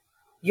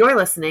You're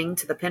listening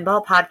to the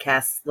Pinball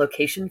Podcast's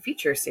Location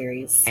Feature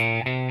Series.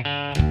 Hey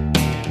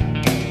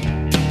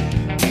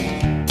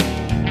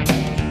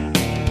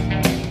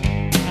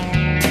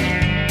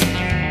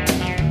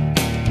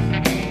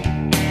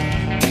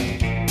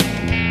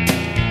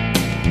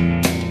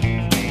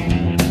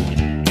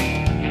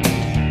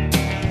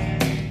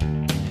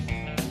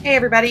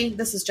everybody,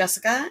 this is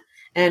Jessica,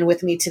 and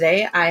with me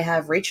today I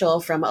have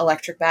Rachel from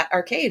Electric Bat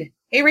Arcade.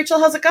 Hey Rachel,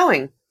 how's it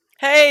going?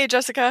 Hey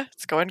Jessica,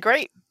 it's going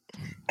great.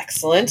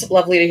 Excellent.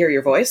 Lovely to hear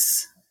your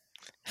voice.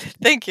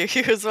 Thank you,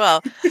 you as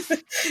well.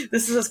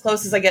 This is as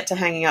close as I get to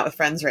hanging out with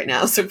friends right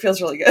now, so it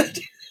feels really good.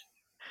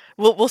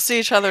 We'll see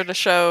each other at a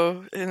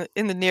show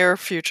in the near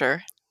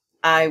future.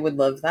 I would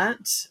love that,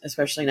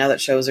 especially now that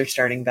shows are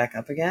starting back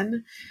up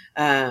again.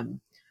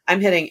 I'm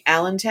hitting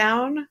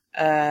Allentown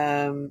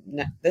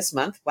this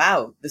month.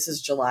 Wow, this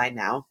is July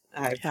now.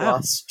 I've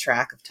lost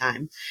track of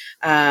time.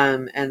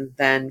 And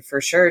then for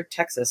sure,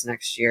 Texas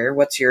next year.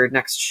 What's your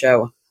next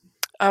show?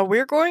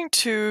 We're going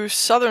to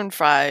Southern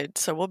Fried,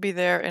 so we'll be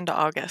there into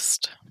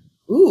August.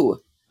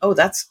 Ooh. Oh,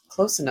 that's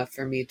close enough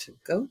for me to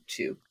go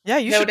to. Yeah,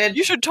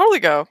 you should totally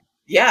go.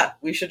 Yeah,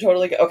 we should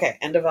totally go. Okay,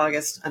 end of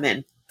August, I'm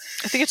in.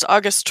 I think it's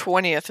August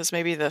 20th is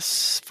maybe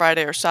this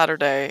Friday or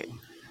Saturday.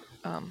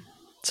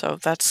 So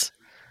that's...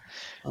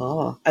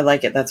 Oh, I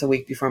like it. That's a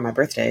week before my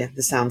birthday.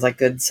 This sounds like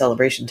good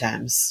celebration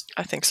times.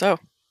 I think so.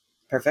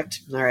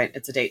 Perfect. All right,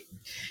 it's a date.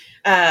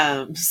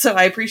 So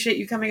I appreciate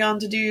you coming on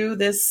to do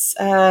this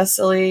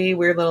silly,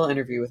 weird little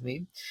interview with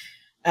me.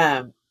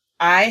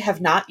 I have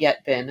not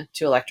yet been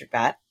to Electric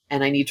Bat,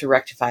 and I need to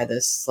rectify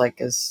this like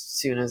as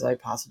soon as I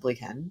possibly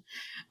can.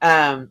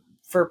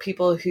 For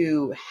people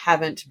who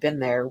haven't been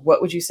there,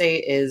 what would you say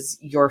is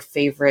your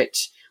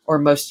favorite or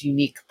most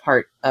unique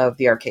part of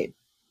the arcade?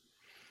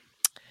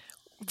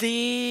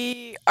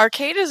 The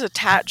arcade is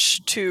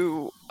attached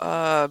to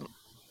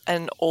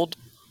an old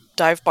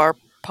dive bar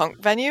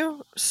punk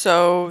venue,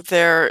 so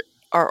there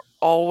are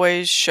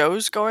always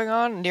shows going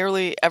on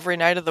nearly every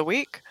night of the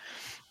week.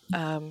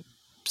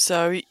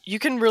 So you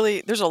can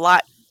really, there's a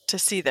lot to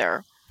see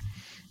there.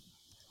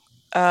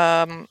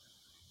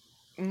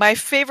 My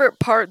favorite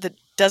part that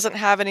doesn't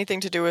have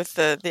anything to do with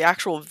the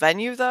actual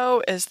venue,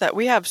 though, is that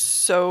we have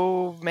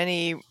so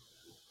many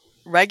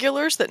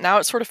regulars that now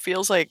it sort of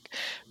feels like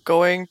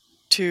going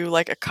to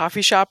like a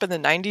coffee shop in the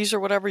 90s or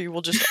whatever. You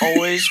will just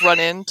always run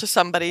into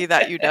somebody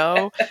that you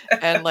know,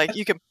 and like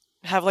you can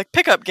have like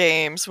pickup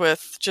games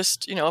with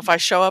just, if I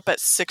show up at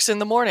 6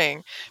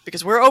 a.m,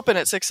 because we're open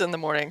at 6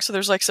 a.m. So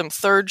there's like some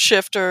third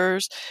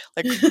shifters,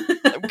 like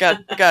we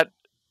got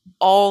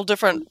all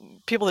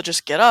different people that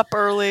just get up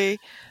early.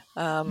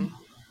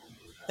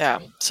 Yeah.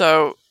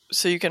 So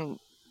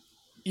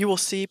you will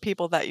see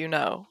people that you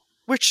know,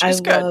 which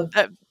is good.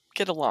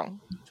 Get along.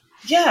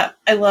 Yeah,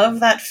 I love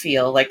that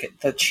feel, like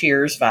the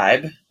Cheers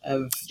vibe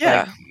of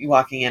like you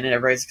walking in and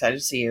everybody's excited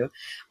to see you.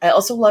 I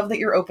also love that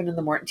you're open in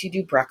the morning. Do you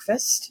do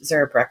breakfast? Is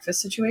there a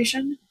breakfast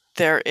situation?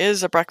 There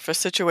is a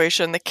breakfast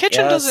situation. The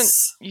kitchen doesn't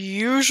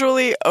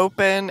usually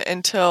open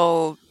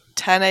until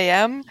 10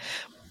 a.m.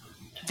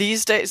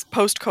 These days,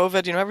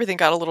 post-COVID, everything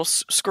got a little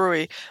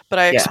screwy, but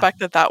I expect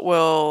that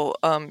will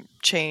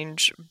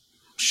change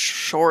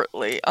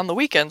shortly. On the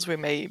weekends, we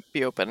may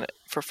be open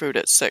for food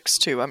at 6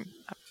 too. I'm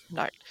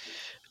not...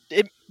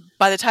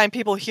 by the time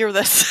people hear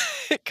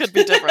this, it could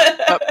be different.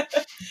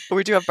 but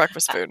we do have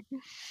breakfast food.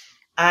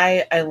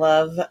 I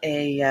love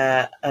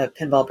a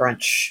pinball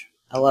brunch.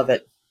 I love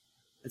it.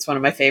 It's one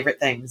of my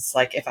favorite things.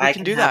 Like if I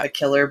can have a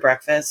killer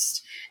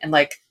breakfast and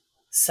like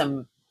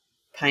some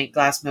pint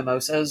glass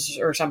mimosas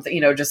or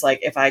something, just like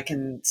if I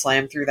can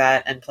slam through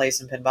that and play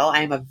some pinball,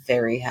 I am a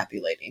very happy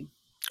lady.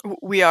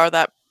 We are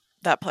that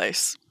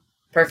place.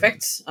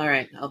 Perfect. All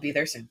right, I'll be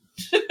there soon.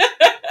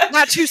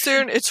 Not too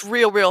soon. It's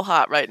real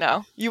hot right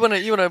now. You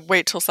wanna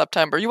wait till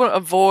September. You want to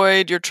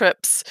avoid your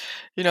trips,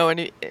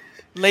 in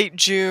late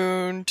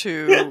June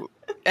to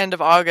end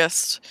of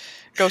August.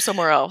 Go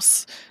somewhere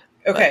else.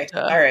 Okay.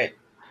 All right.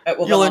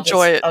 Well, you'll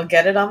enjoy it. I'll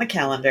get it on the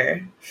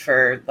calendar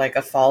for like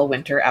a fall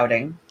winter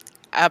outing.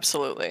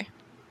 Absolutely.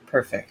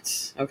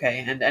 Perfect.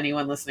 Okay. And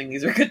anyone listening,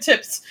 these are good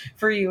tips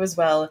for you as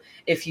well.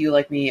 If you,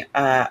 like me,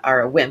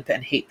 are a wimp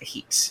and hate the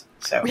heat.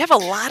 So we have a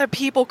lot of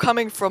people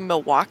coming from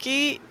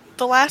Milwaukee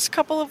the last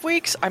couple of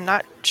weeks. I'm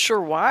not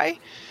sure why.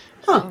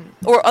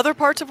 Or other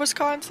parts of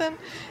Wisconsin.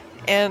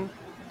 And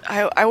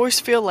I always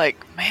feel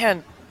like,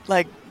 man,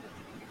 like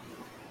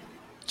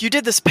you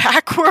did this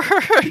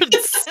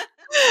backwards.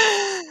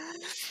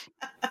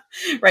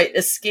 Right.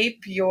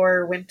 Escape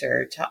your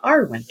winter to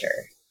our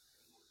winter.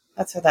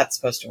 That's how that's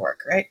supposed to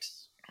work, right?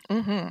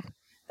 Mm-hmm.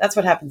 That's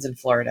what happens in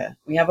Florida.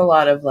 We have a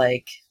lot of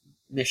like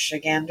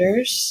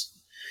Michiganders.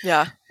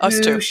 Yeah, us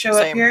too. Show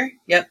up here.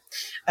 Yep.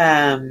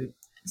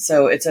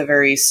 So it's a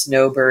very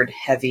snowbird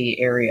heavy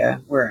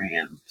area where I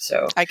am.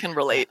 So I can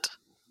relate.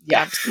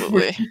 Yeah,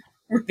 absolutely.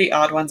 We're the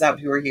odd ones out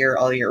who are here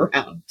all year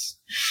round.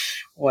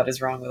 What is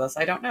wrong with us?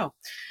 I don't know.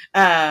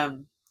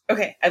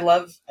 Okay, I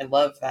love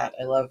that.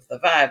 I love the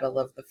vibe. I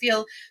love the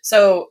feel.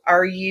 So,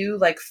 are you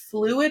like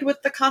fluid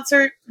with the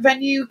concert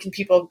venue? Can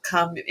people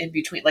come in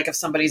between? Like, if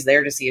somebody's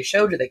there to see a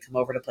show, do they come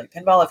over to play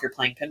pinball? If you're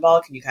playing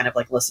pinball, can you kind of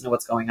like listen to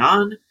what's going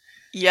on?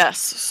 Yes,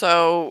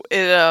 so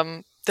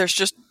there's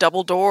just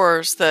double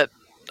doors that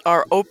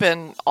are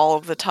open all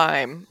of the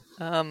time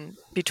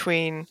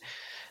between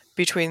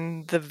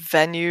the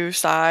venue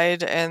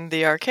side and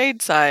the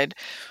arcade side.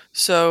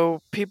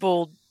 So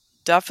people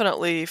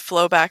definitely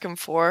flow back and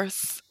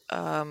forth.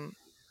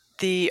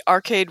 The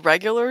arcade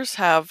regulars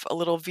have a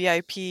little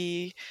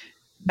VIP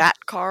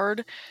bat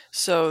card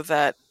so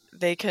that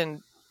they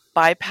can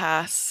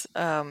bypass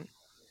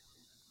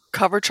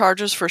cover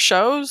charges for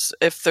shows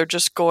if they're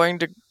just going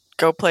to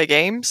go play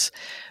games.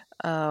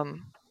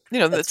 Um,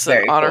 That's it's an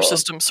very honor cool.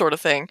 system sort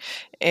of thing,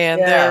 and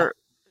Yeah.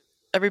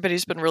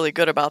 everybody's been really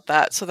good about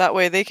that. So that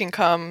way they can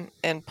come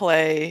and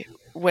play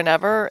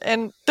whenever.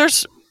 And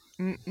there's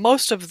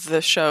most of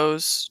the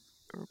shows,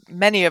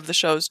 many of the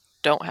shows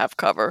don't have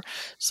cover,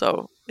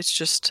 so it's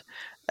just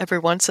every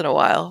once in a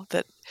while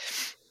that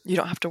you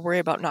don't have to worry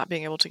about not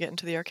being able to get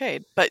into the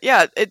arcade. But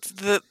yeah, it's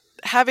the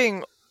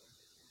having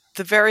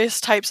the various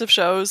types of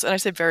shows, and I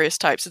say various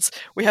types.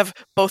 We have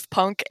both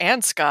punk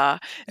and ska,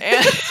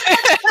 and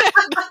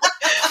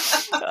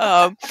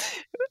um,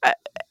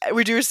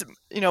 we do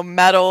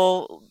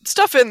metal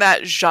stuff in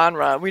that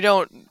genre. We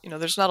don't,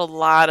 there's not a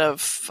lot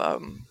of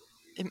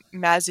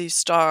Mazzy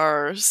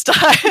Star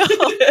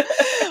style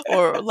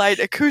or light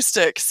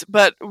acoustics,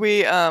 but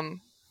we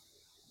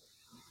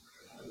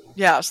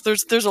yeah, so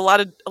there's a lot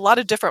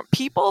of different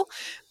people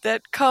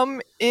that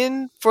come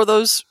in for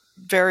those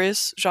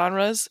various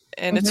genres,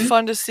 and it's Mhm.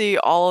 fun to see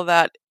all of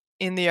that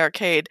in the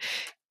arcade.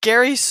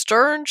 Gary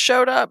Stern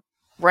showed up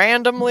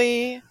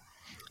randomly,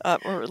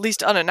 or at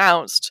least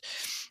unannounced.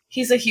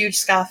 He's a huge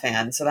ska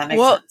fan, so that makes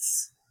Well,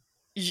 sense.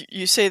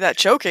 you say that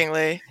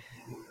jokingly.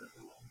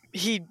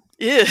 He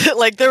is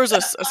like there was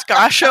a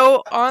ska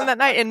show on that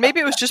night, and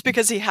maybe it was just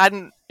because he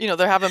hadn't,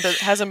 there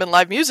hasn't been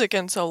live music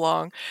in so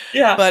long,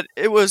 Yeah. but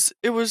it was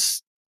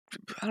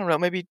I don't know,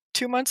 maybe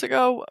 2 months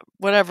ago,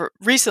 whatever,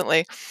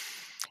 recently,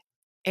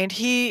 and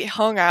he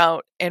hung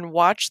out and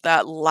watched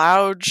that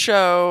loud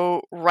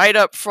show right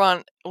up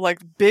front, like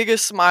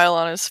biggest smile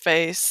on his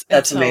face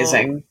That's until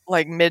amazing.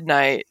 like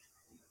midnight.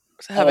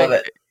 I love Having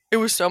it. It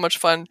was so much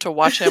fun to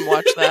watch him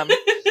watch them.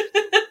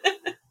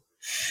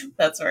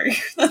 That's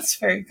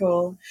very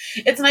cool.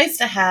 It's nice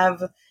to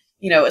have,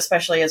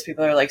 especially as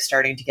people are like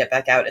starting to get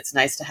back out, it's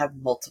nice to have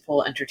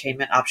multiple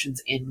entertainment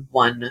options in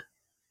one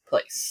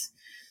place.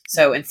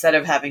 So instead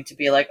of having to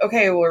be like,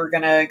 okay, we're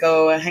gonna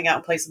go hang out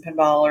and play some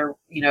pinball or,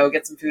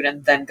 get some food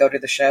and then go to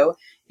the show,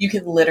 you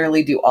can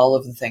literally do all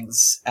of the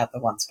things at the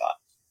one spot.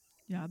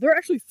 Yeah, there are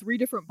actually 3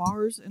 different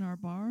bars in our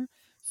bar.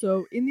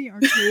 So in the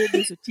arcade,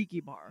 there's a tiki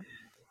bar.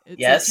 It's just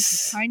a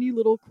Yes. tiny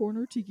little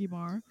corner tiki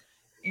bar,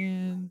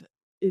 and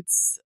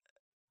it's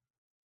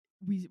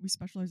we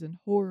specialize in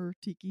horror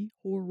tiki,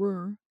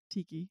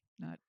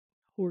 not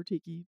horror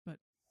tiki, but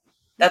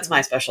That's whichever.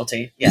 my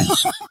specialty.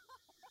 Yes.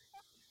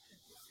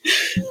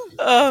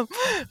 Um,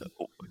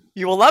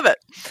 you will love it.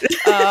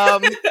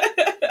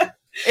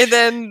 And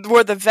then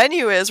where the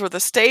venue is, where the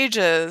stage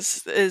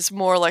is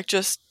more like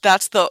just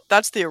that's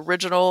the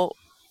original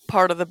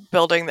part of the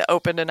building that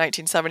opened in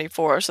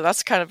 1974. So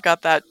that's kind of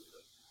got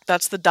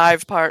that's the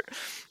dive part.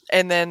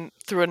 And then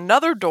through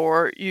another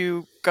door,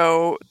 you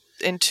go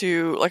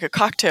into like a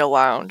cocktail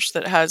lounge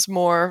that has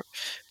more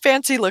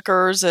fancy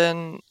liquors,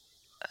 and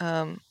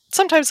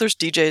sometimes there's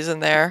DJs in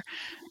there,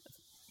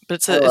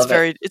 but I love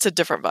it. it's a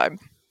different vibe.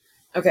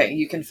 Okay,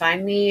 you can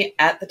find me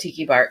at the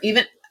tiki bar.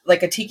 Even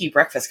like a tiki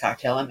breakfast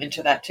cocktail, I'm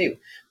into that too.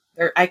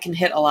 I can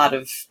hit a lot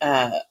of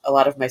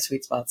my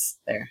sweet spots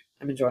there.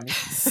 I'm enjoying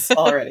this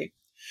already.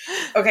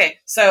 Okay,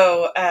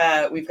 so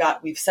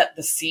we've set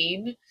the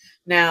scene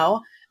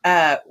now.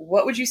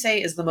 What would you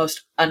say is the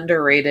most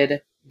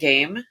underrated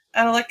game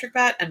at Electric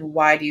Bat, and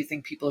why do you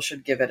think people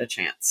should give it a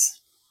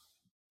chance?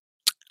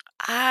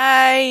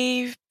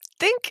 I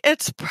think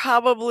it's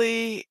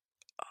probably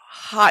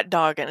Hot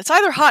Doggin'. It's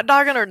either Hot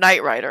Doggin' or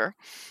Knight Rider.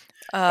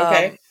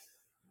 Okay.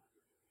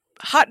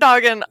 Hot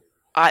Doggin'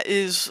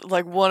 is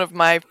like one of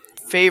my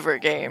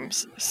favorite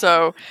games.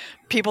 So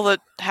people that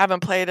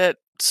haven't played it,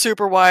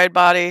 super wide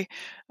body.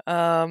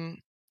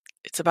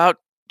 It's about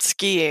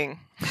skiing.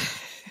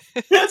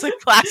 It's a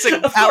classic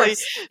Of valley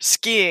course.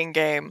 skiing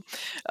game.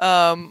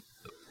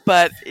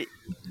 But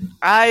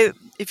I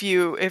if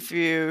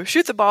you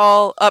shoot the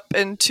ball up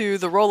into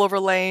the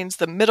rollover lanes,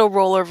 the middle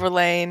rollover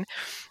lane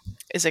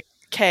is a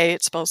K,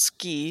 it spells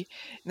ski.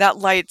 That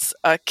lights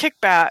a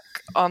kickback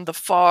on the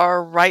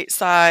far right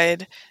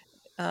side.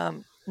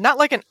 Not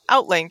like an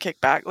outlane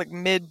kickback, like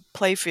mid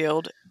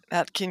playfield.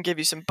 That can give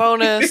you some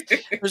bonus.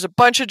 There's a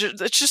bunch of.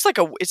 It's just like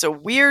it's a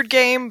weird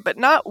game, but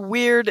not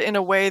weird in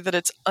a way that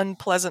it's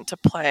unpleasant to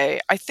play.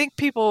 I think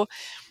people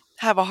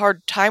have a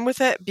hard time with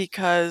it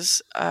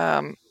because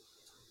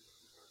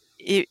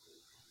it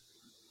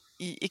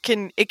it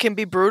can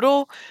be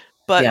brutal,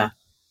 but Yeah.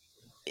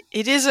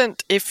 it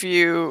isn't if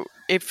you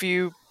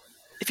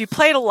if you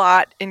play it a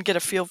lot and get a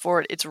feel for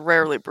it, it's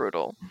rarely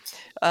brutal.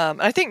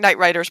 And I think Knight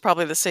Rider is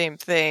probably the same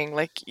thing.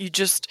 Like you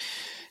just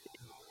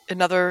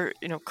another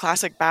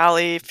classic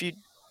Bally. If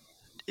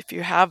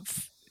you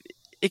have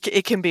it,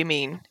 it can be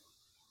mean.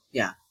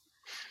 Yeah,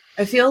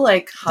 I feel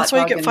like Hot That's why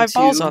you Dog get and 5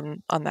 balls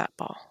 2. on that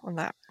ball on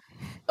that.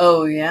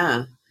 Oh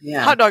yeah,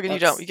 yeah. Hot Dog and you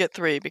don't. You get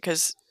 3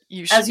 because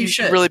As you you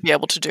should should. really be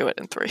able to do it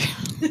in 3.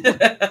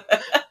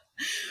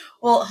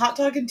 Well, Hot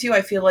Dog and 2,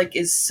 I feel like,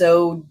 is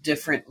so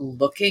different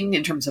looking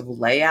in terms of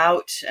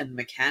layout and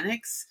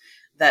mechanics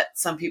that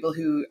some people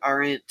who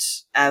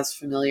aren't as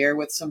familiar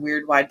with some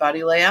weird wide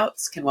body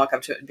layouts can walk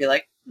up to it and be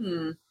like,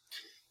 I'm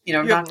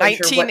not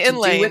quite sure what to do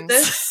with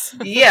this.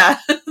 Yeah,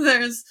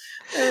 there's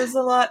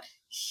a lot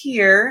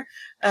here,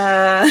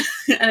 and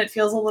it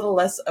feels a little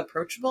less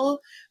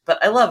approachable.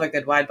 But I love a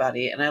good wide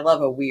body, and I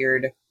love a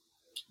weird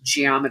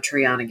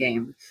geometry on a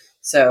game.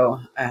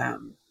 So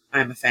I'm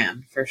a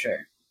fan for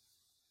sure.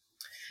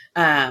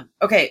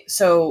 Okay,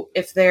 so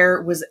if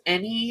there was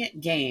any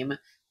game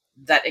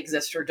that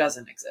exists or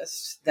doesn't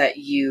exist that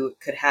you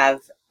could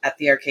have at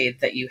the arcade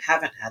that you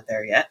haven't had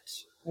there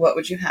yet, what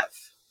would you have?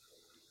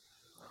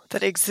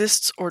 That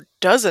exists or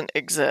doesn't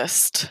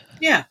exist?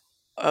 Yeah.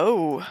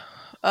 Oh.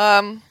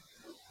 On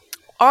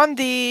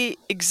the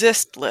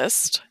exist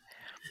list.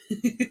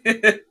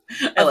 I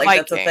like Viking.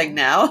 That's a thing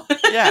now.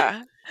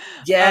 Yeah.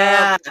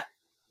 Yeah.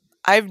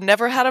 I've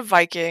never had a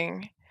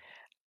Viking.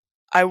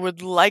 I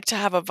would like to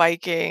have a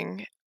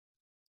Viking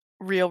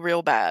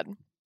real bad.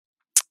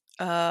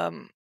 Inline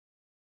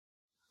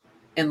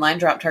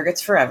drop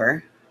targets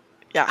forever.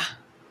 Yeah.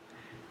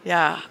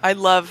 Yeah. I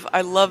love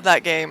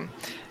that game.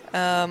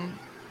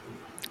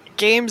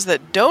 Games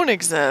that don't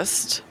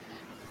exist.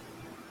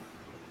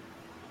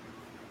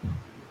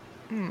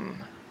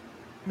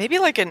 Maybe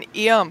like an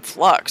Aeon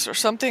Flux or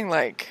something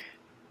like.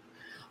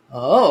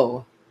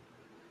 Oh.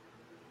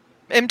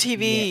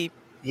 MTV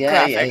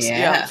graphics,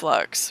 Aeon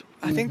Flux.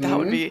 I think that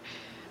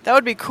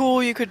would be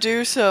cool. You could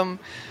do some,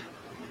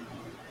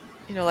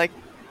 like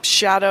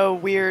shadow,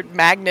 weird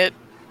magnet,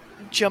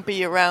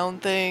 jumpy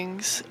around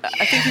things. Yeah.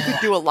 I think you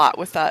could do a lot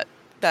with that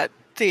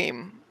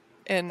theme.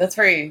 And that's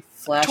very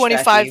flashbacky.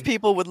 25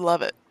 people would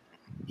love it.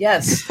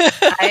 Yes.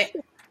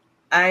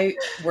 I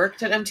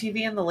worked at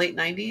MTV in the late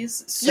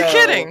 90s. So... You're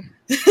kidding.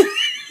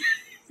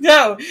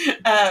 No.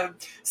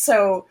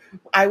 So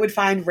I would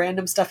find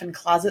random stuff in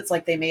closets,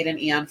 like they made an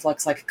Aeon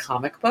Flux like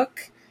comic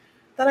book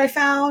that I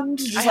found.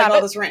 Just like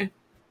all this random.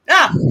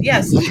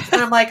 Yes.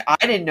 And I'm like, I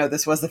didn't know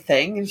this was a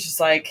thing. And it's just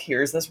like,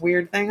 here's this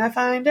weird thing I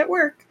find at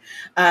work.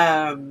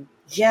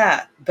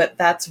 Yeah, but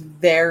that's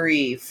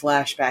very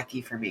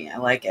flashbacky for me. I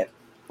like it.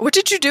 What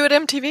did you do at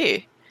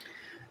MTV?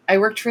 I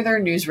worked for their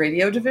news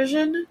radio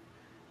division.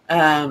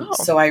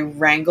 So I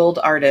wrangled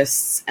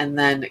artists and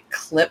then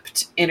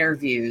clipped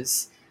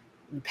interviews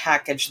and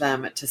packaged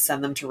them to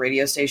send them to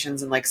radio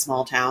stations in like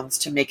small towns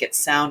to make it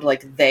sound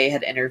like they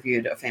had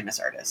interviewed a famous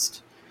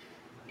artist,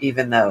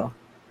 even though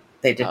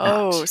they did not.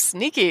 Oh,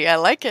 sneaky. I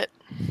like it.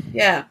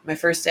 Yeah. My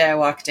first day I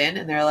walked in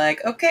and they're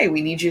like, okay,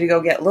 we need you to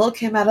go get Lil'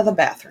 Kim out of the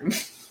bathroom.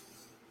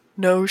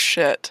 No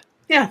shit.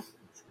 Yeah.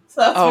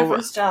 So that's my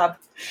first job,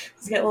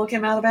 was get Lil'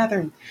 Kim out of the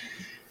bathroom.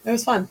 It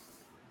was fun.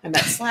 I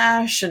met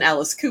Slash and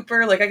Alice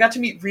Cooper. Like, I got to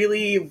meet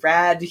really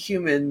rad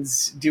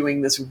humans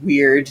doing this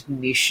weird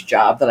niche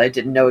job that I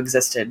didn't know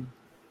existed.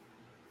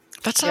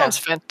 That sounds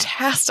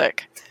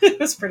fantastic.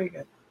 It was pretty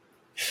good.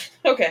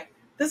 Okay.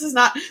 This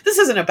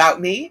isn't about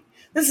me.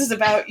 This is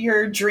about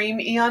your dream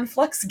Aeon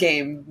Flux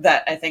game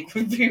that I think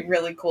would be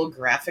really cool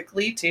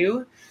graphically,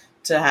 too,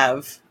 to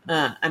have.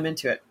 I'm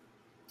into it.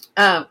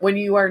 When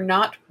you are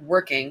not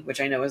working,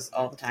 which I know is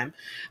all the time,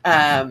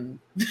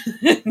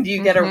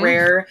 you get a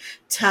rare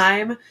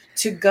time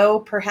to go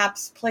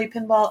perhaps play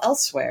pinball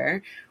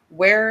elsewhere.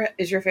 Where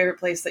is your favorite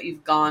place that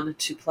you've gone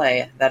to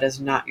play that is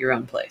not your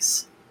own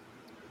place?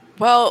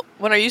 Well,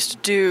 when I used to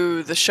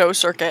do the show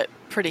circuit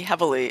pretty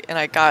heavily and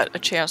I got a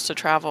chance to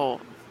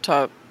travel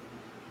to,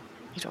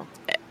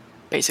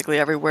 basically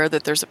everywhere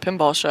that there's a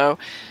pinball show,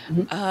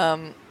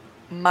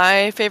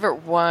 my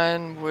favorite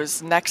one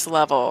was Next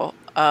Level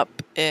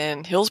up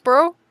in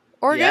Hillsboro,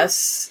 Oregon.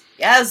 Yes.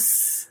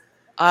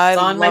 I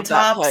love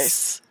that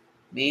place.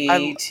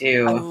 Me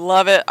too. I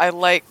love it.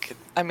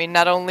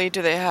 Not only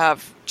do they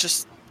have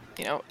just,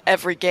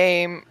 every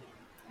game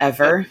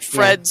ever,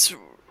 Fred's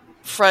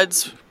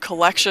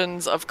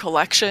collections of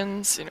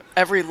collections,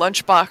 every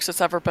lunchbox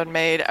that's ever been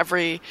made,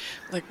 every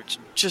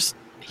just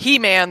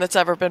He-Man that's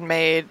ever been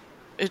made.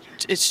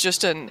 It's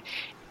just an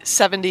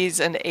 70s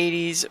and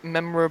 80s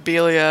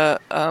memorabilia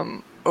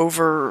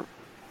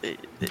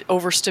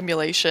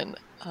overstimulation.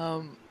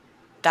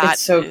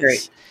 It's so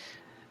great.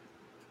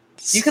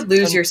 You could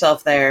lose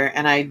yourself there,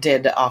 and I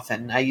did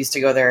often. I used to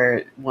go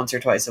there once or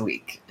twice a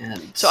week.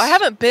 And so I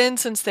haven't been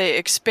since they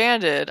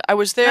expanded. I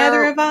was there.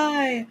 Neither have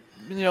I.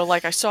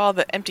 I saw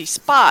the empty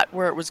spot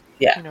where it was,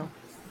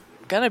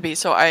 gonna be.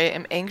 So I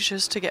am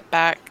anxious to get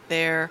back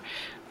there.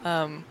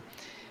 I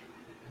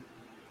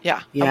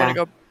want to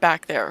go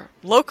back there.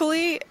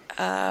 Locally,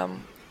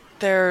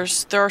 there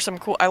are some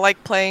cool. I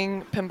like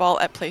playing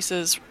pinball at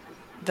places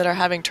that are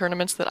having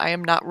tournaments that I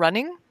am not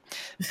running.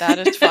 That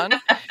is fun.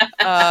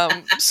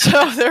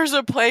 So there's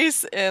a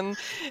place in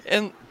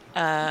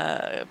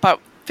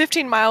about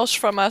 15 miles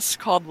from us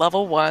called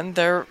Level 1.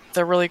 They're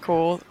really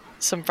cool.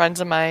 Some friends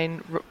of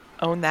mine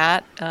own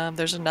that.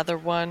 There's another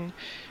one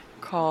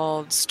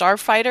called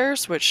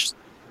Starfighters, which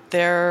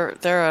they're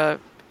a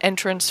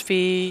entrance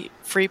fee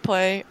free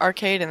play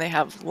arcade, and they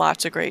have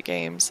lots of great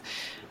games.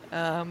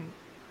 And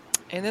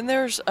then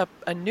there's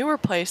a newer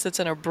place that's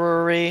in a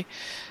brewery,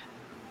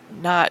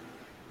 not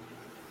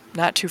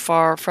too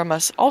far from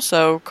us,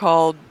 also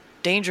called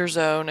Danger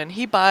Zone, and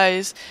he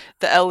buys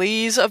the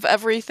LEs of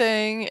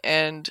everything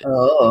and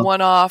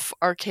one-off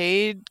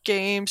arcade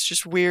games,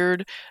 just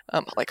weird,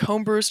 like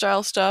homebrew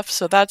style stuff.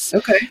 So that's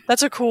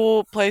a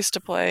cool place to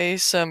play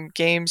some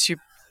games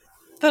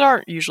that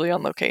aren't usually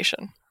on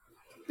location.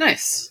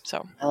 Nice.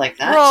 So I like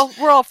that.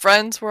 We're all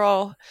friends. We're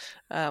all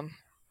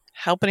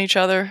helping each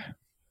other.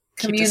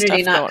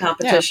 Community, not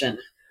competition.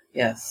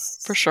 Yeah. Yes,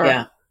 for sure.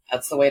 Yeah,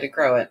 that's the way to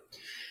grow it.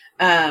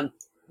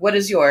 What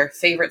is your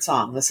favorite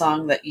song? The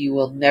song that you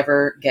will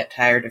never get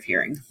tired of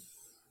hearing?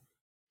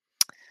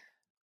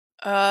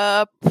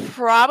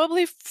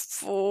 Probably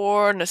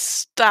for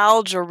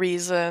nostalgia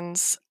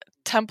reasons,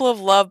 Temple of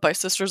Love by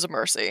Sisters of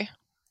Mercy.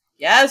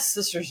 Yes,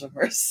 Sisters of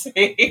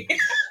Mercy.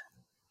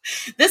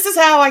 This is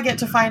how I get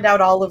to find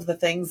out all of the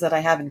things that I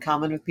have in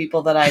common with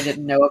people that I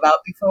didn't know about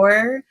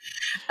before.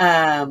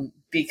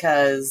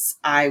 Because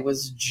I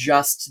was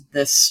just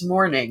this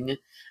morning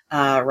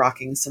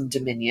rocking some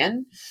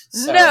Dominion.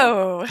 So,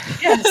 no.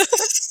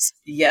 Yes.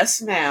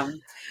 Yes, ma'am.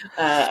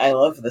 I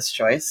love this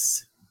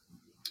choice.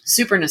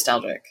 Super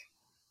nostalgic.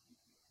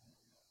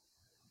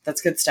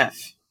 That's good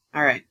stuff.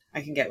 All right.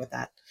 I can get with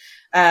that.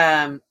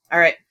 All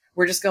right.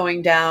 We're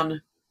going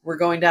down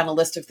a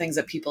list of things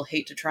that people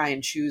hate to try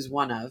and choose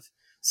one of.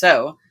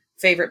 So,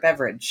 favorite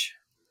beverage?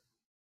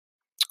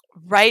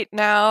 Right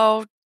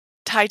now,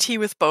 Thai tea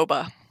with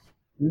boba.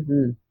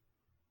 Mm-hmm.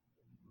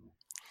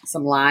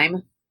 Some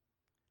lime?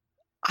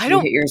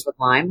 You hit yours with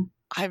lime?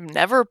 I've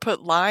never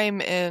put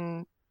lime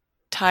in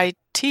Thai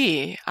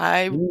tea.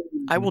 I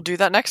will do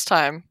that next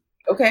time.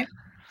 Okay.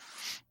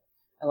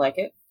 I like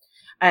it.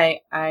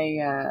 I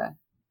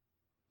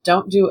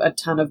don't do a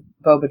ton of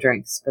boba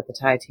drinks, but the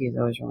Thai tea is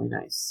always really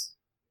nice.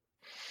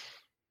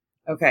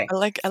 Okay. I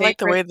like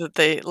the way that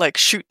they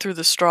shoot through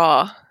the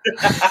straw.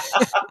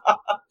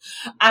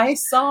 I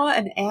saw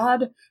an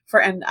ad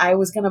and I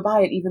was going to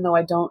buy it even though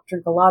I don't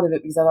drink a lot of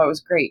it because I thought it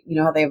was great. You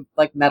know how they have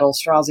metal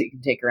straws that you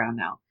can take around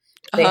now?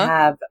 They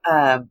have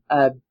a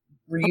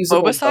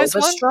reusable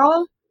boba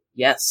straw.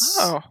 Yes.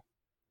 Oh.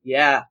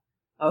 Yeah.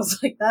 I was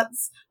like,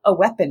 that's a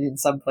weapon in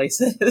some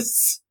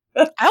places.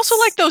 I also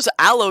like those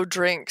aloe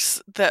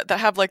drinks that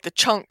have the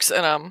chunks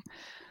in them.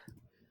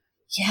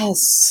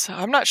 Yes. So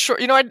I'm not sure.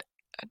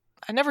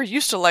 I never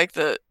used to like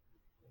the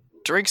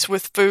drinks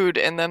with food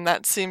in them.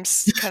 That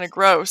seems kind of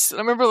gross. I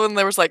remember when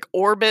there was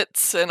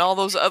Orbits and all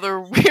those other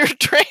weird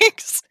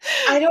drinks.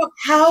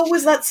 How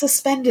was that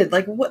suspended?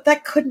 What?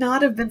 That could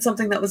not have been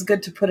something that was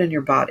good to put in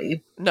your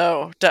body.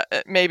 No,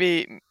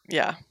 maybe.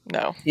 Yeah,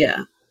 no.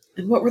 Yeah.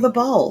 And what were the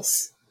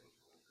balls?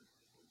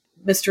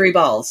 Mystery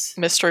balls.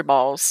 Mystery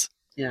balls.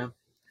 Yeah.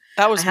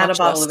 That was I had a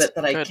bottle of it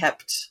that I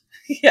kept.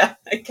 Yeah,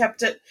 I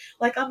kept it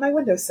on my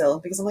windowsill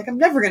because I'm I'm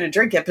never going to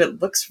drink it, but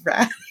it looks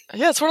rad.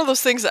 Yeah, it's one of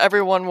those things that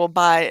everyone will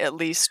buy at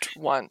least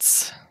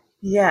once.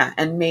 Yeah,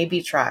 and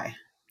maybe try.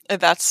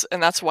 And that's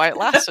why it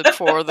lasted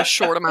for the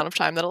short amount of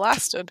time that it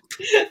lasted.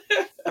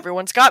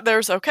 Everyone's got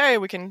theirs. Okay,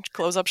 we can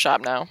close up shop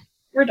now.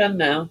 We're done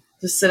now.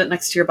 Just sit it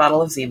next to your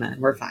bottle of Zima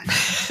and we're fine.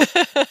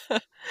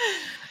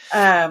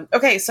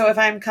 Okay, so if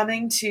I'm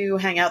coming to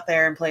hang out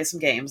there and play some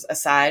games,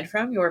 aside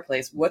from your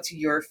place, what's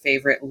your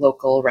favorite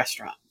local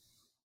restaurant?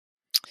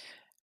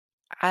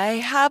 I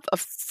have a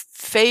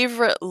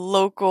favorite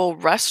local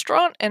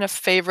restaurant and a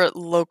favorite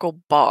local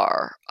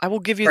bar. I will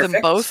give you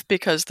them both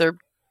because they're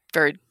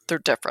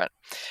different.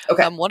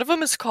 Okay. One of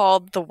them is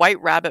called the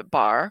White Rabbit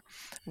Bar,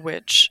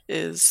 which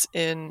is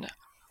in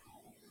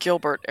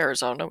Gilbert,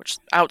 Arizona, which is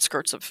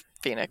outskirts of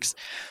Phoenix.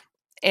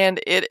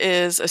 And it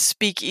is a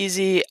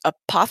speakeasy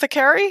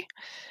apothecary.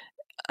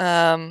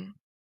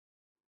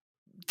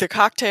 The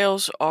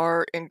cocktails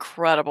are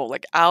incredible,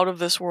 out of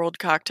this world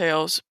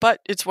cocktails, but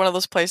it's one of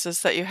those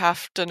places that you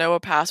have to know a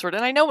password.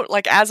 And I know,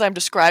 as I'm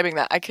describing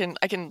that, I can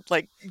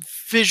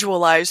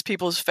visualize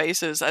people's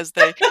faces as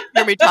they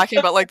hear me talking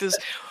about this,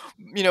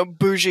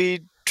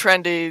 bougie,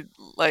 trendy,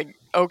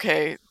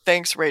 okay,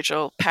 thanks,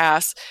 Rachel,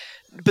 pass.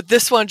 But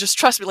this one, just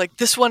trust me,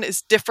 this one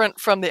is different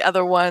from the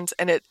other ones,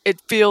 and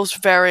it feels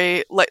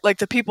very like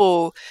the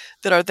people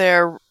that are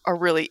there are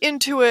really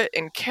into it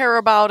and care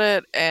about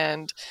it,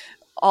 and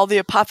all the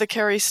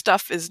apothecary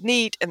stuff is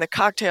neat, and the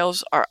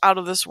cocktails are out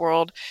of this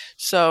world.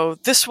 So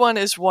this one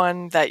is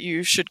one that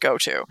you should go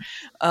to.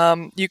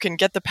 You can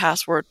get the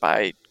password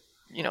by,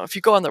 if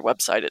you go on their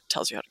website, it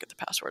tells you how to get the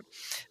password.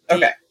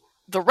 Okay.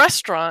 The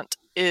restaurant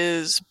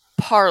is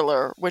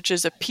Parlor, which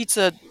is a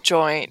pizza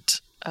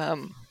joint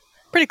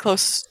pretty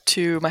close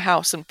to my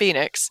house in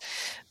Phoenix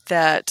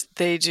that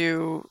they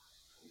do,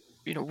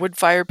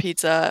 wood-fired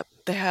pizza.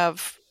 They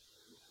have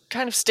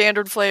kind of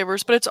standard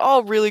flavors, but it's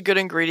all really good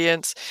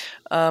ingredients.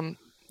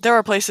 There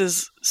are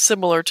places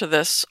similar to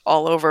this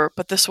all over,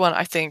 but this one,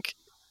 I think,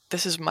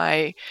 this is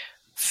my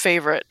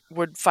favorite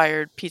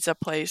wood-fired pizza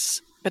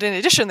place. But in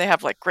addition, they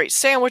have like great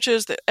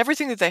sandwiches.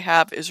 Everything that they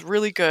have is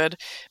really good,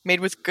 made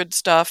with good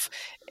stuff,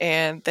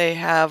 and they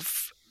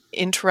have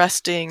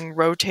interesting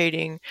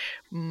rotating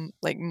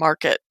like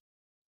market.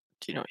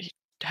 You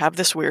have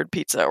this weird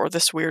pizza or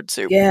this weird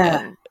soup,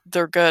 and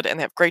they're good, and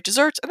they have great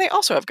desserts, and they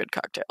also have good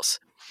cocktails.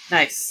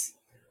 Nice.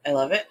 I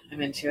love it.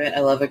 I'm into it. I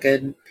love a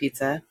good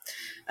pizza.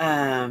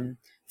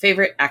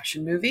 Favorite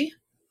action movie?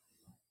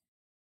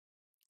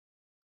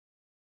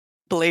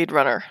 Blade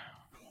Runner.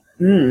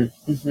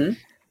 Mm-hmm.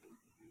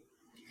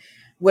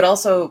 Would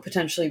also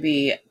potentially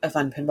be a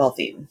fun pinball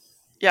theme.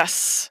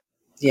 Yes.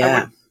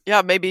 Yeah.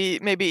 Maybe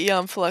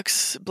Eon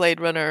Flux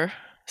Blade Runner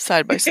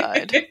side by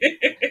side.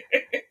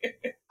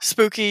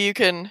 Spooky, you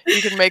can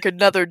make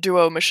another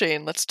duo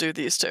machine. Let's do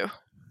these two.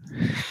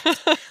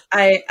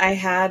 I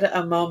had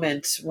a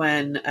moment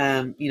when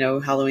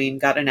Halloween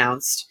got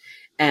announced,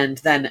 and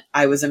then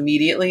I was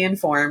immediately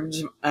informed.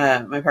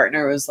 My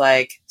partner was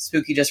like,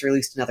 "Spooky just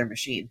released another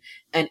machine,"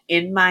 and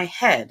in my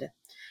head,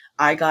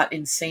 I got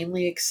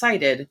insanely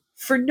excited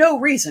for no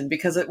reason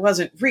because it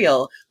wasn't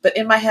real. But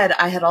in my head,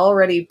 I had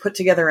already put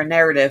together a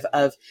narrative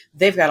of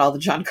they've got all the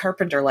John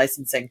Carpenter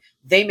licensing.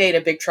 They made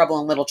a Big Trouble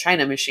in Little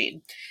China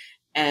machine,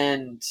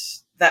 and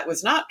that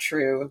was not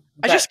true.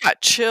 I just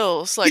got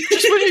chills, like,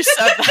 just when you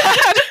said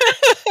that.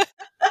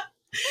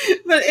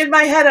 But in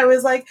my head, I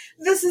was like,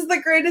 this is the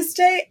greatest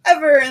day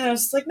ever. And I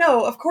was just like,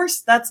 no, of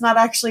course, that's not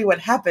actually what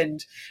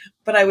happened.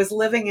 But I was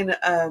living in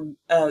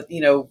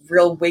a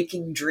real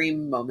waking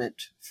dream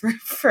moment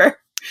for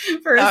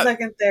a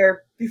second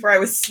there before I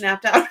was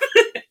snapped out.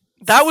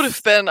 That would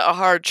have been a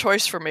hard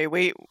choice for me.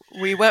 We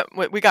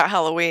got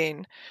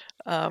Halloween.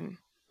 But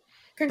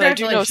I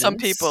do know some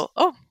people.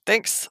 Oh,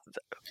 thanks.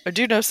 I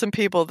do know some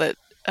people that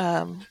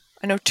I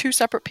know two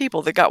separate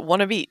people that got one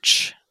of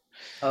each.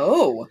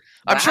 Oh, wow.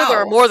 I'm sure there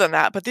are more than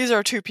that, but these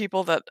are two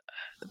people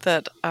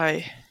that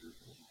I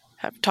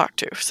have talked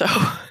to. So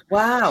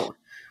wow.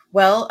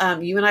 Well,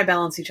 you and I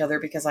balance each other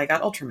because I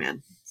got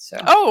Ultraman.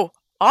 So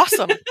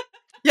awesome.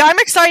 Yeah, I'm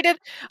excited.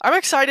 I'm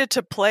excited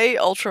to play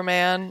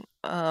Ultraman.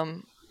 I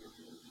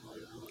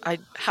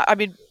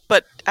mean,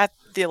 but at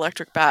the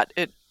Electric Bat,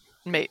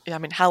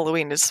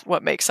 Halloween is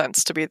what makes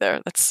sense to be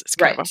there. That's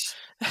kind of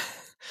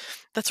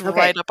that's okay.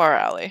 Right up our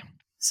alley.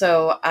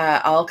 So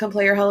I'll come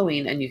play your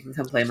Halloween, and you can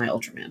come play my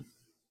Ultraman.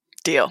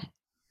 Deal.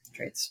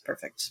 Traits,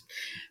 perfect.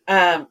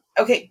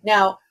 Okay,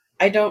 now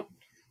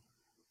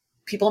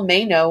people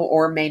may know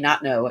or may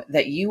not know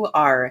that you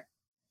are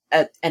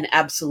an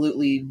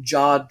absolutely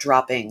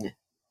jaw-dropping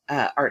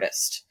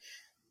artist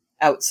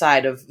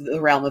outside of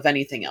the realm of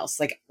anything else.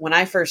 Like, when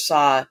I first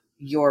saw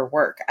your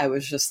work, I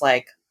was just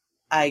like,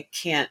 I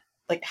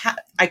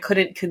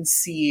couldn't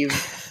conceive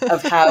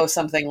of how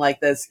something like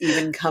this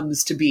even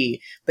comes to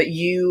be. But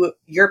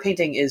your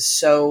painting is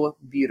so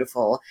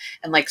beautiful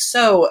and like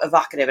so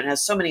evocative and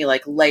has so many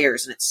like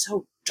layers, and it's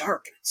so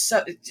dark.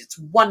 It's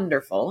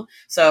wonderful.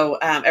 So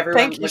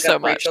everyone look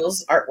up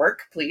Rachel's artwork,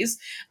 please.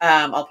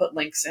 I'll put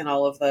links in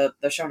all of the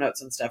show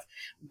notes and stuff.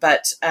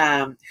 But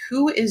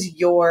who is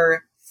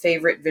your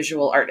favorite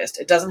visual artist?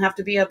 It doesn't have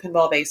to be a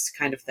pinball based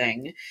kind of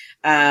thing.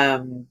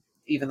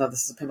 Even though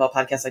this is a pinball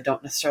podcast, I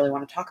don't necessarily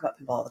want to talk about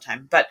pinball all the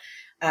time, but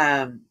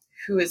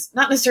who is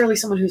not necessarily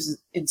someone who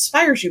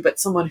inspires you, but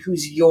someone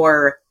who's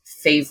your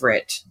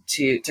favorite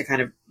to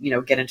kind of,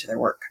 get into their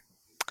work.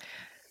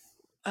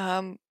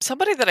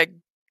 Somebody that I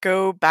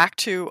go back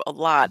to a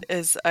lot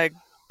is a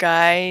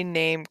guy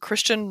named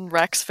Christian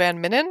Rex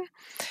Van Minnen.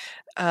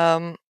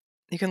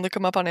 You can look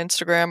him up on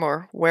Instagram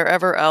or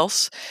wherever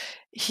else.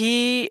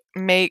 He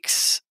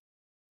makes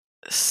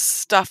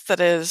stuff that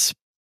is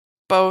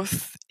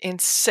both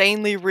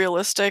insanely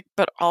realistic,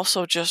 but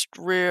also just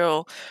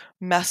real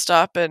messed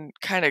up and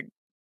kind of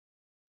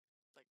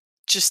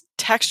just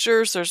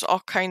textures. There's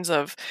all kinds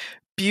of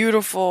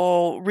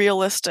beautiful,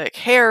 realistic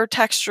hair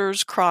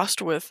textures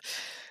crossed with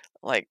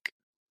like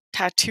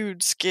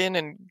tattooed skin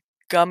and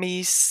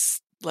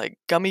gummies, like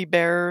gummy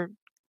bear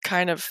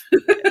kind of.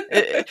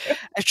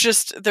 It's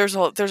just there's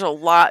a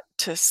lot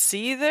to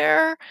see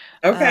there.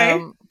 Okay.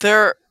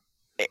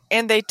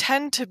 And they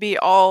tend to be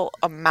all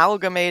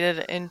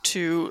amalgamated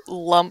into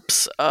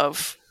lumps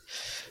of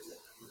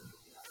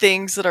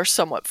things that are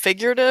somewhat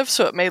figurative,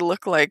 so it may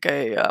look like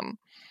a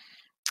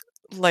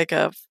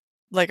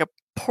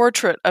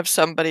portrait of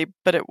somebody,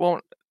 but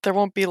there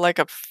won't be like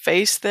a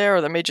face there,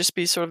 or there may just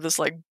be sort of this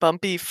like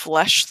bumpy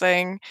flesh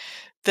thing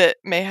that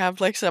may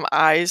have like some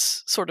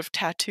eyes sort of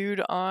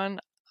tattooed on.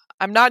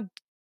 I'm not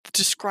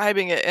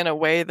describing it in a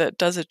way that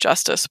does it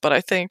justice, but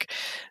I think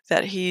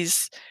that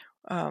he's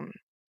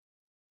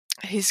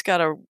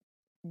got a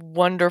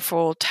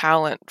wonderful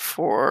talent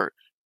for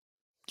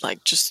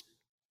like just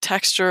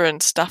texture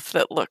and stuff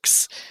that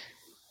looks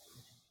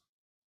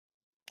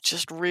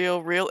just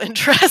real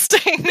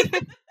interesting.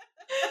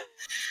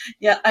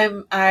 Yeah,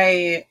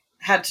 I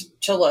had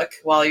to look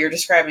while you're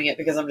describing it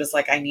because I'm just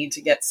like, I need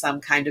to get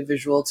some kind of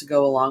visual to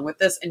go along with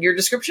this. And your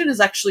description is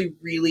actually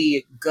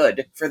really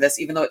good for this,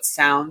 even though it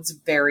sounds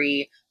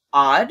very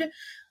odd.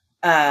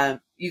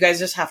 You guys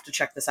just have to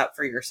check this out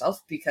for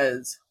yourself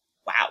because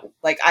wow,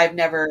 like I've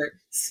never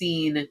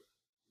seen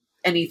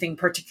anything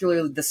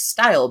particularly this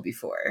style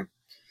before.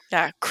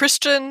 Yeah,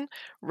 Christian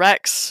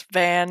Rex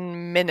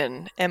Van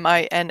Minnen,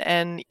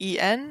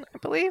 Minnen, I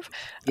believe.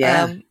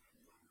 Yeah.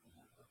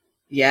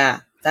 Yeah,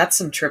 that's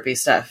some trippy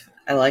stuff.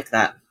 I like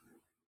that.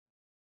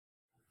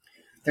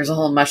 There's a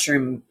whole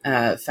mushroom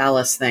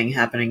phallus thing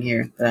happening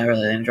here that I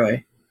really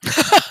enjoy.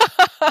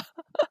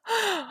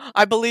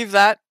 I believe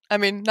that. I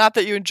mean, not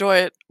that you enjoy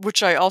it,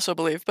 which I also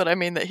believe, but I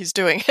mean that he's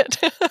doing it.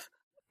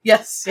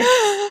 Yes.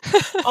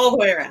 All the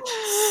way around.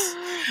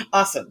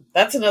 Awesome.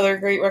 That's another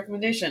great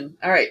recommendation.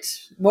 All right.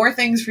 More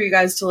things for you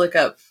guys to look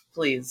up,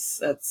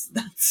 please.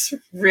 That's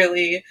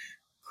really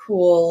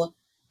cool.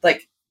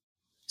 Like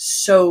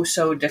so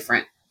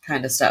different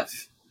kind of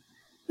stuff.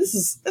 This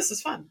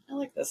is fun. I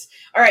like this.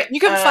 All right. You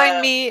can find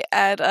me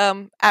at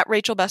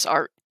Rachel Best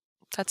Art.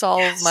 That's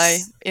all of my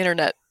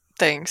internet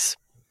things.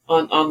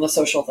 On the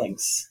social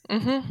things.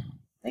 Mm-hmm.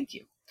 Thank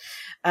you.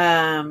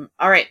 All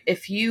right.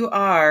 If you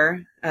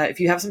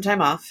have some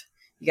time off,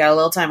 you got a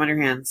little time on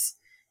your hands,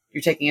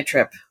 you're taking a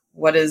trip.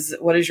 What is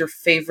your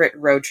favorite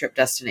road trip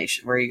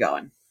destination? Where are you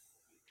going?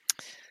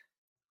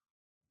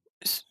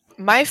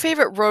 My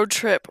favorite road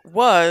trip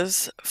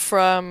was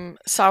from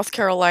South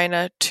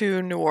Carolina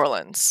to New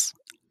Orleans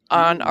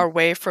on our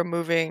way from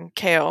moving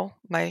Kale,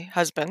 my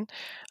husband,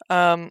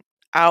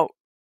 out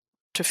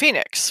to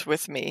Phoenix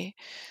with me.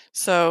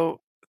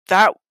 So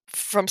that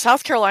from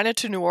South Carolina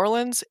to New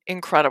Orleans,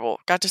 incredible.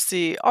 Got to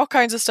see all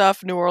kinds of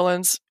stuff. New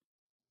Orleans,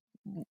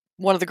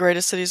 one of the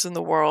greatest cities in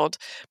the world.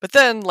 But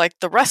then, like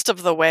the rest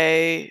of the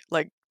way,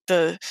 like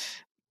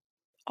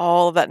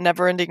all of that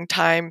never-ending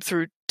time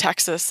through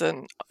Texas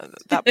and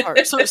that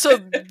part. So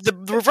the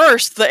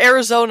reverse, the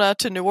Arizona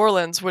to New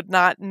Orleans would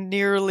not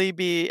nearly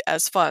be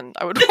as fun.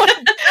 I want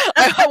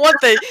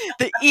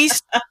the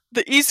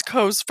East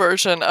Coast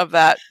version of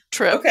that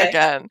trip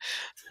again.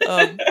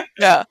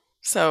 Yeah.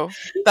 So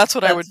that's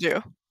what I would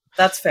do.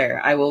 That's fair.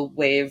 I will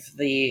wave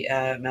the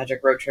magic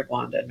road trip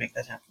wand and make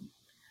that happen.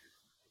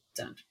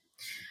 Done.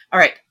 All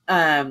right.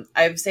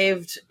 I've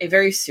saved a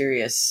very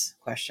serious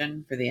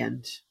question for the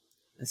end.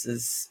 This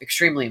is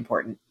extremely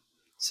important.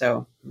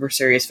 So we're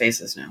serious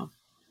faces now.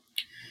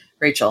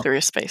 Rachel.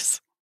 Serious face.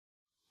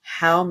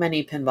 How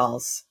many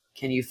pinballs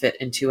can you fit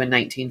into a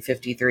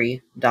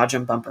 1953 Dodge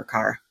and Bumper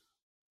car?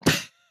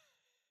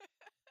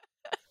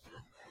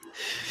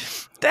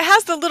 That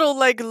has the little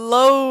like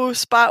low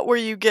spot where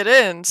you get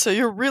in, so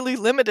you're really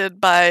limited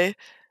by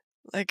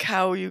like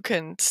how you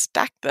can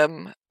stack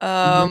them.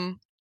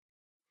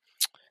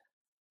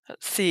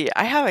 Let's see.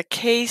 I have a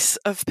case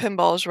of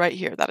pinballs right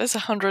here. That is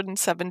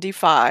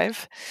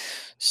 175.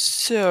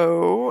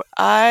 So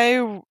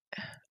I'm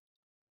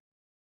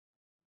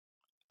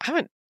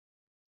going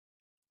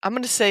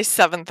to say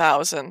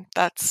 7,000.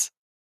 That's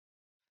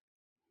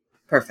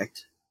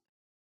perfect.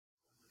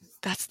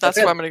 That's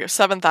where I'm going to go.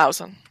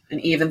 7,000. An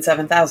even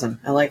 7,000.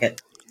 I like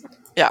it.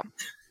 Yeah.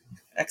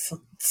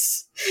 Excellent.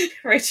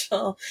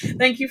 Rachel,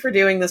 thank you for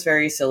doing this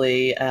very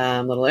silly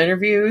little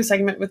interview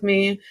segment with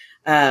me.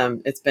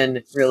 It's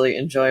been really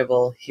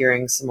enjoyable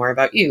hearing some more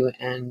about you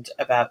and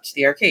about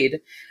the arcade.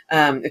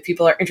 If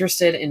people are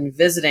interested in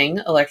visiting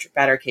Electric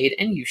Bat Arcade,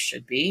 and you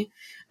should be,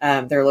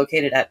 they're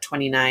located at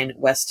 29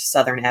 West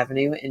Southern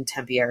Avenue in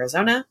Tempe,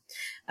 Arizona.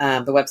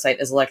 The website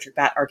is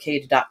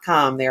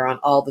electricbatarcade.com. They are on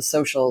all the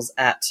socials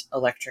at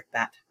Electric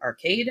Bat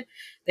Arcade.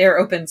 They are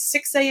open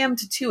 6 a.m.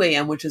 to 2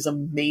 a.m., which is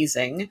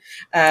amazing.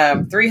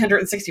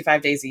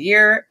 365 days a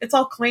year. It's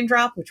all coin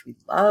drop, which we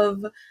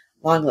love.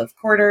 Long live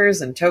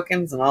quarters and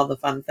tokens and all the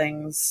fun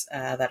things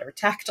that are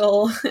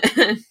tactile.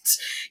 And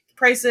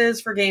prices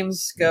for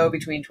games go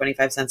between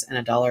 25 cents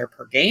and $1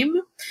 per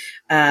game.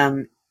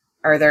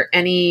 Are there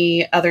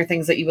any other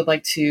things that you would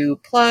like to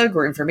plug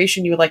or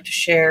information you would like to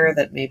share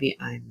that maybe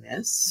I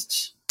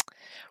missed?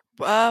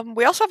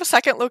 We also have a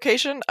second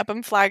location up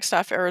in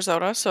Flagstaff,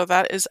 Arizona. So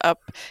that is up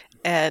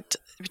at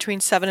between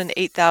 7,000 and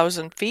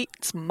 8,000 feet.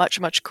 It's much,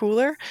 much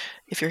cooler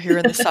if you're here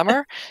in the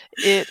summer.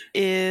 It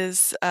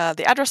is,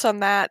 the address on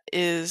that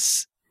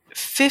is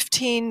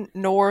 15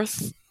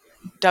 North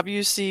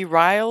W.C.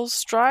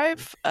 Riles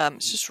Drive.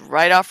 It's just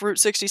right off Route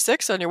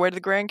 66 on your way to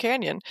the Grand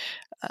Canyon.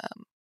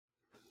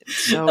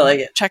 So I like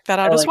it. Check that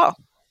out as well.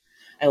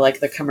 I like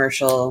the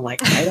commercial,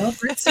 like right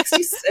off Route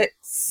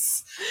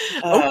 66.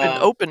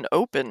 Open.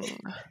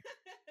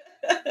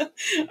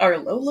 Our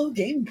low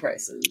game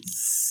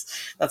prices.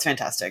 That's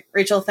fantastic.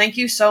 Rachel, thank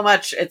you so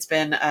much. It's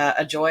been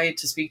a joy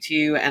to speak to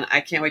you, and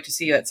I can't wait to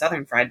see you at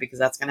Southern Fried because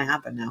that's going to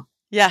happen now.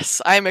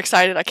 Yes, I'm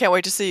excited. I can't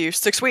wait to see you.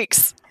 6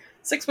 weeks.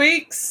 6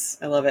 weeks.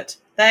 I love it.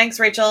 Thanks,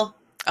 Rachel.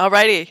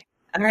 Alrighty.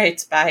 All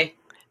right. Bye.